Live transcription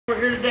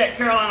at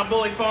Carolina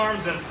Bully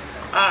Farms, and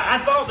I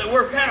thought that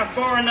we're kind of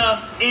far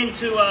enough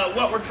into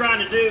what we're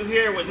trying to do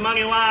here with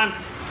Moneyline,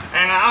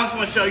 and I also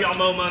want to show y'all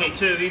Mo Money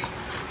too. He's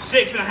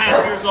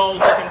 6.5 years old,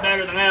 looking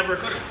better than ever.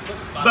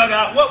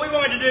 But what we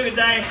wanted to do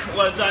today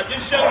was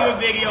just show you a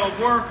video of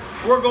where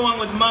we're going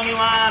with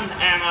Moneyline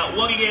and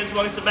what it is,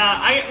 what it's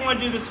about. I didn't want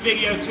to do this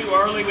video too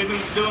early. We've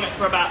been doing it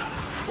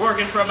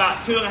working for about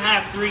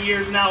 2.5, 3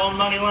 years now on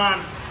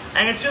Moneyline.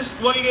 And it's just,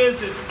 what it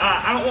is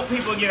I don't want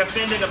people to get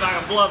offended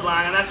about a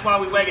bloodline, and that's why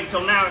we waited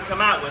until now to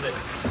come out with it.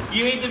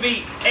 You need to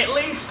be at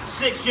least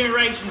 6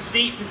 generations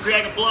deep to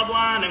create a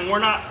bloodline, and we're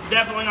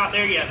definitely not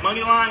there yet.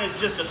 Moneyline is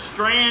just a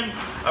strand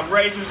of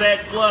razor's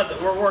edge blood that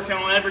we're working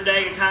on every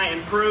day to kind of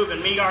improve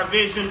and meet our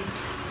vision.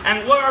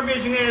 And what our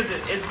vision is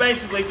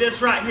basically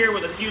this right here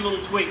with a few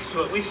little tweaks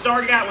to it. We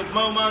started out with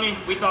Mo Money.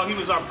 We thought he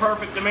was our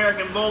perfect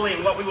American bully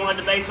and what we wanted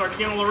to base our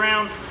kennel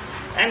around.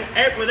 And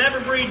with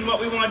every breed, what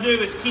we want to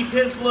do is keep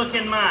his look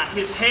in mind,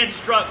 his head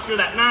structure,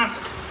 that nice,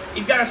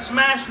 he's got a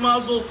smash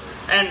muzzle,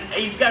 and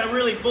he's got a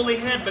really bully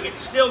head, but it's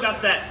still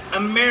got that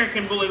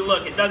American bully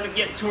look. It doesn't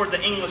get toward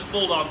the English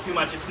bulldog too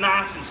much. It's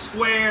nice and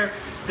square,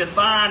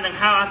 defined, and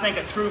how I think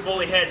a true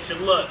bully head should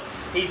look.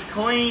 He's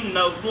clean,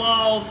 no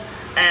flaws,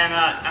 and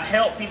a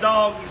healthy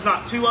dog. He's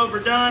not too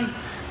overdone,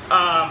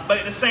 but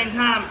at the same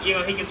time, you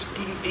know, he's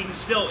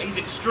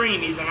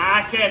extreme. He's an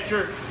eye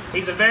catcher.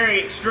 He's a very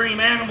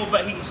extreme animal,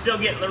 but he can still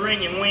get in the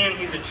ring and win.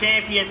 He's a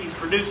champion. He's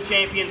produced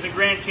champions and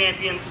grand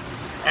champions.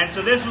 And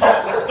so this is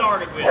what we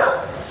started with.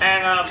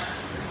 And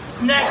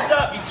next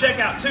up, you check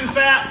out Too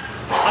Fat.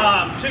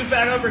 Too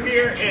Fat over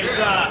here is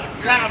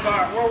kind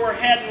of where we're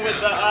heading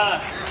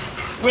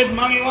with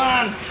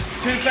Moneyline.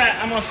 Too Fat,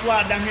 I'm going to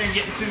slide down here and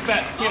get Too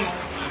Fat's kennel.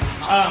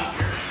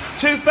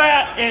 Too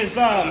Fat is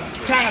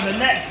kind of the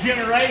next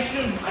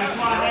generation. That's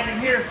why I have him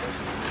here.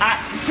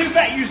 Too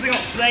Fat usually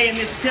don't stay in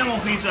this kennel.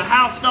 He's a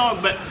house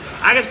dog, but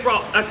I just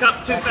brought a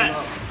couple Too Fat.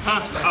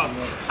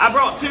 I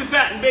brought Too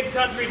Fat and Big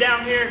Country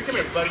down here. Come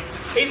here, buddy.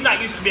 He's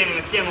not used to being in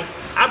the kennel.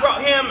 I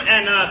brought him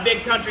and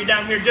Big Country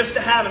down here just to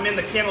have him in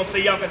the kennel so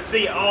y'all can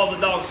see all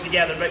the dogs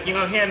together. But you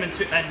know, him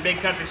and Big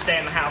Country stay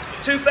in the house.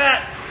 But Too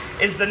Fat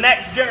is the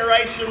next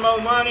generation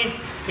Mo Money.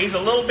 He's a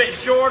little bit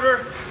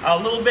shorter,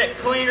 a little bit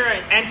cleaner,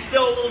 and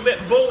still a little bit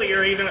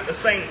bullier even at the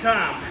same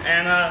time.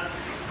 And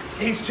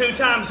he's 2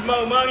 times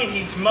Mo Money.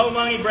 He's Mo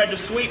Money bred to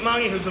Sweet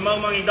Money, who's a Mo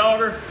Money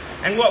daughter.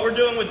 And what we're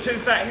doing with Too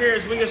Fat here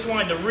is we just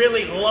wanted to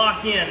really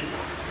lock in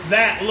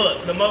that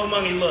look, the Mo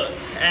Money look.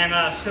 And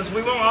because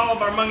we want all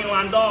of our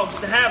Moneyline dogs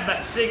to have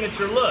that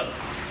signature look.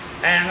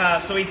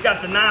 And so he's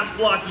got the nice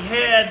blocky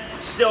head,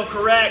 still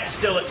correct,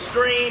 still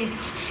extreme,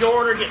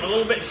 shorter, getting a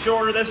little bit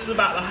shorter. This is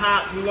about the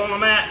height we want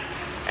him at.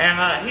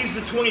 And he's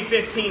the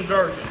 2015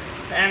 version.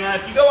 And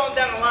if you go on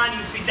down the line, you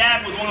can see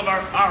Dad with one of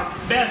our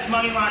best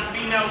Moneyline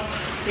females.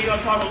 He's going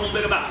to talk a little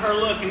bit about her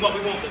look and what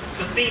we want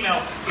the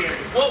females to carry.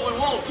 What we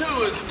want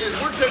too is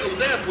we're tickled to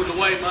death with the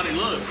way Money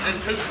looks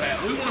and Too Fat.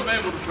 We want to be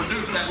able to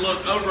produce that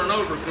look over and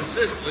over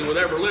consistently with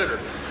every litter.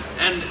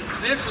 And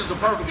this is a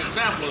perfect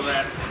example of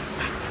that.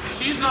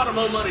 She's not a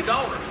Mo Money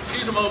daughter.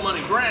 She's a Mo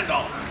Money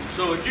granddaughter.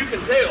 So as you can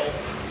tell,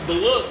 the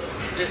look,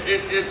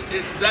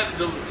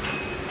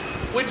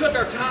 we took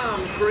our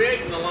time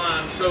creating the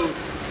line so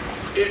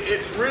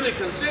it's really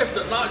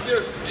consistent, not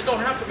just, it don't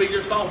have to be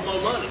just off Mo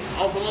Money.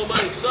 Off of Mo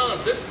Money's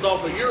sons, this is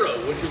off of Euro,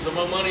 which is a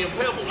Mo Money and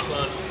Pebble's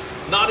son.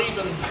 Not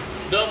even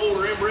double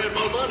or inbred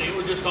Mo Money. It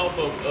was just off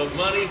of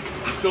Money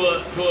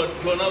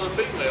to another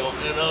female.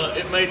 And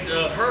it made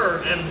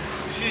her, and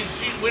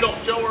we don't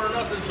show her or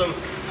nothing, so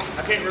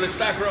I can't really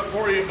stack her up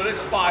for you, but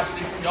it's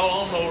spicy. Y'all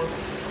all know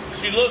her.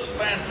 She looks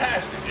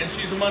fantastic, and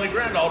she's a Money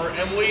granddaughter,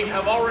 and we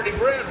have already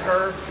bred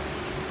her,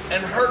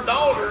 and her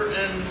daughter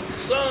and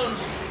sons,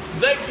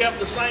 they kept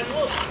the same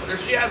look.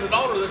 She has a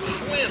daughter that's a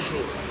twin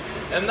to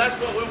her. And that's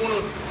what we want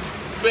to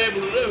be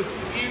able to do.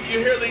 You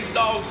hear these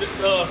dogs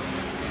that,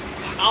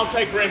 I'll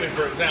take Remy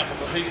for example,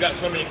 because he's got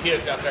so many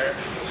kids out there.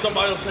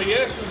 Somebody will say,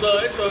 yes,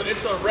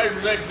 it's a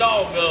razor's edge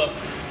dog.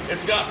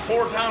 It's got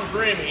 4 times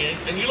Remy.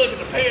 And you look at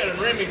the pet, and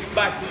Remy's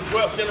back to the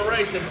 12th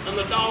generation, and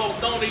the dog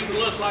don't even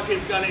look like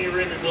it's got any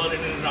Remy blood in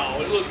it at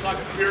all. It looks like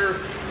a pure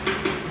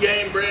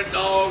game bred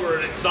dog or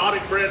an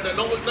exotic bred dog.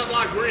 Don't look nothing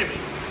like Remy.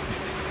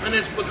 And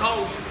it's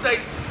because they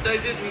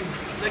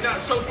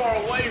got so far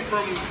away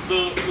from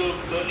the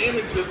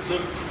image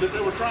that they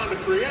were trying to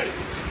create.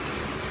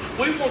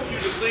 We want you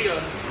to see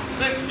a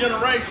 6th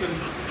generation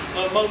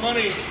of Mo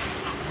Money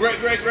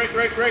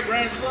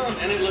great-great-great-great-great-grandson,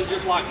 and it looks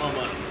just like Mo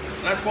Money.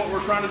 And that's what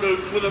we're trying to do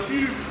with a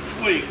few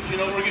tweaks. You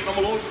know, we're getting them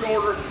a little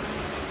shorter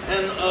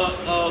and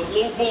a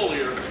little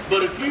bullier.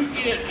 But if you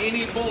get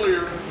any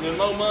bullier than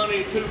Mo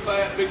Money, Too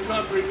Fat, Big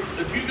Country,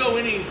 if you go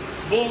any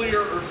bullier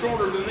or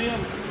shorter than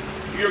them,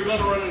 you're going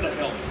to run into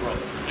health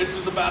problems. This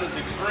is about as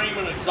extreme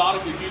and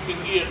exotic as you can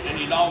get, and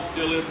your dog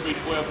still lives to be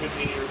 12,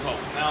 15 years old.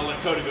 Now I'll let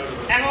Cody go to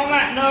the... And on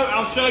that note,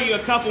 I'll show you a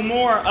couple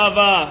more of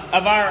our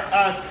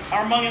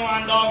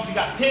Moneyline dogs. You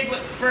got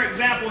Piglet, for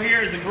example,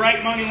 here is a great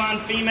Moneyline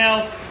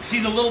female.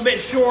 She's a little bit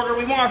shorter.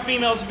 We want our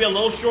females to be a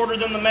little shorter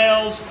than the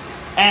males.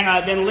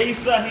 And then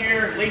Lisa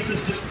here.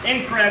 Lisa's just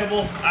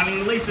incredible. I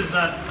mean, Lisa's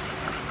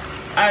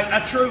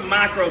a true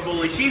micro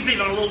bully. She's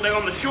even a little bit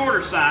on the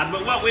shorter side,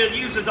 but what we'll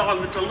use a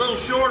dog that's a little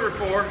shorter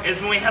for is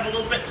when we have a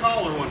little bit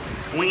taller one.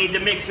 We need to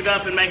mix it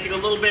up and make it a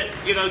little bit,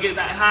 you know, get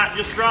that height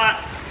just right.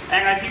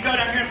 And if you go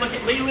down here and look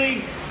at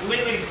Lily,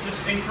 Lily's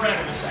just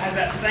incredible. So it has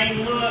that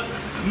same look,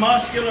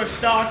 muscular,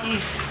 stocky.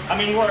 I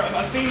mean, where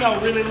a female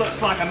really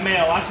looks like a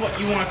male. That's what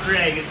you want to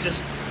create. It's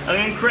just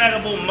an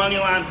incredible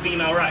Moneyline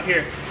female right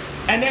here.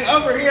 And then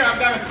over here, I've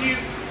got a few,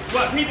 a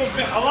lot of people's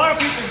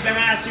been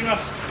asking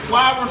us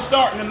why we're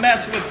starting to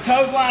mess with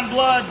Bloodline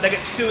blood, that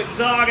it's too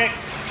exotic,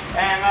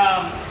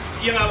 and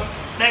you know,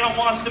 they don't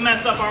want us to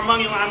mess up our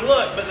Moneyline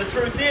look, but the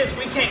truth is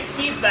we can't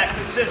keep that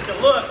consistent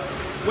look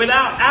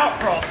without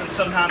outcrossing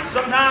sometimes.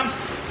 Sometimes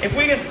if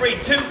we just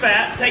breed too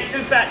fat, take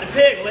too fat to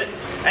piglet,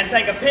 and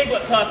take a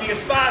piglet puppy,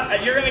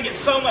 you're going to get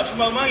so much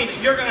mo money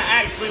that you're going to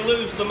actually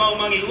lose the mo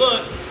money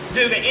look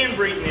due to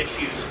inbreeding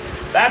issues.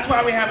 That's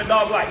why we have a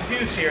dog like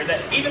Juice here,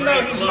 that even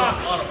though he's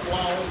not, a lot of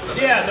flaws.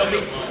 Yeah,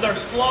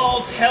 there's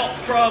flaws,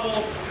 health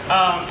trouble,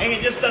 and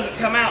it just doesn't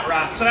come out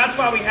right. So that's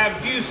why we have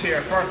Juice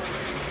here, for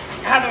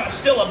having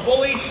still a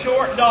bully,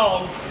 short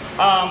dog,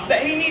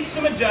 that he needs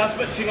some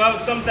adjustments. You know,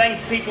 some things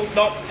people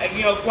don't,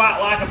 you know, quite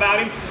like about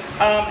him.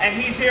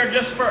 And he's here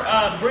just for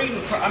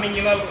breeding. I mean,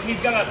 you know,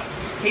 he's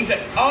an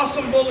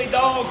awesome bully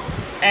dog,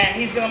 and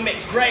he's going to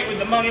mix great with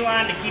the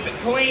Moneyline to keep it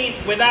clean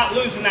without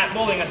losing that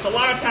bulliness. A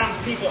lot of times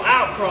people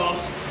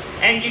outcross,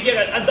 and you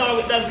get a dog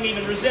that doesn't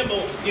even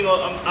resemble, you know,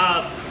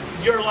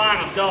 your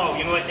line of dog.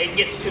 You know, it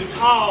gets too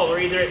tall, or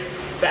either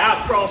the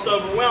outcross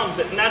overwhelms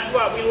it. And that's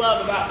what we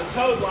love about the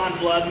Bloodline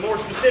blood, more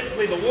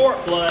specifically the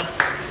Wart blood,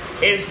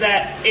 is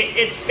that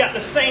it's got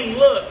the same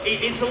look.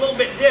 It's a little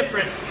bit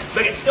different,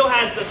 but it still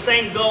has the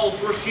same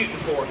goals we're shooting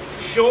for.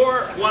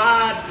 Short,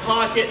 wide,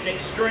 pocket, and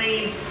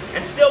extreme,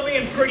 and still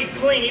being pretty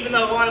clean, even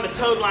though a lot of the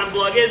Bloodline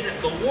blood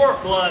isn't. The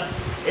Wart blood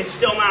is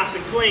still nice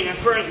and clean. And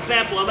for an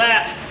example of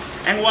that,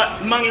 and what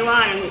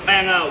Moneyline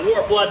and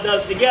Wart blood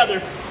does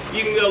together,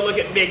 you can go look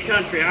at Big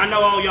Country. And I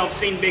know all y'all have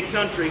seen Big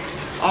Country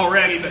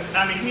already, but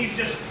I mean, he's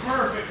just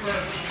perfect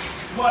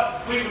for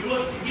what we would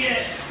look to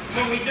get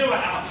when we do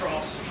an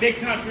outcross. Big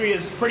Country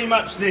is pretty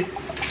much the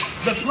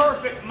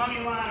perfect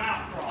Moneyline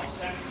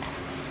outcross. And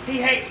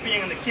he hates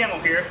being in the kennel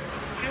here,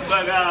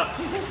 but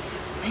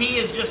he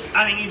is just,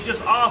 I mean, he's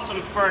just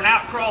awesome for an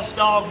outcross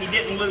dog. He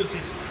didn't lose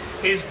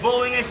his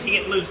bulliness. He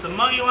didn't lose the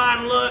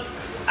Moneyline look.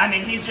 I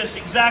mean, he's just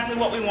exactly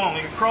what we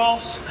want. We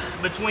cross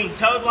between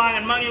Bloodline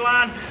and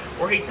Moneyline,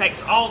 where he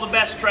takes all the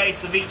best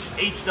traits of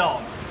each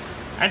dog.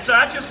 And so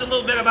that's just a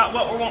little bit about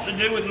what we're wanting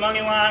to do with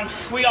Moneyline.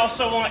 We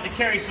also want it to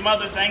carry some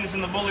other things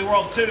in the bully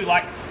world too,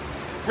 like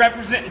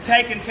representing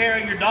taking care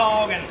of your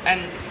dog,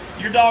 and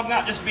your dog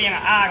not just being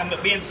an item,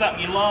 but being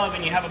something you love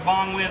and you have a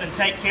bond with and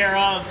take care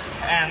of.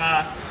 And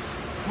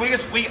we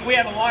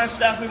have a lot of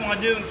stuff we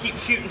want to do and keep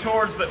shooting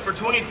towards, but for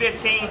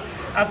 2015,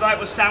 I thought it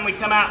was time we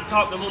come out and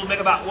talk a little bit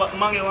about what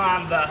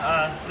Moneyline,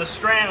 the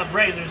strand of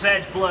Razor's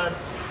Edge blood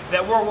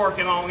that we're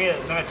working on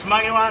is. And it's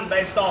Moneyline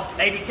based off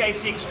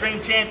ABKC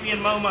Extreme Champion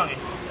Mo Money.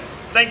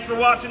 Thanks for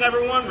watching,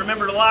 everyone.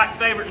 Remember to like,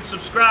 favorite, and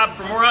subscribe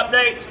for more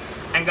updates,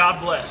 and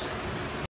God bless.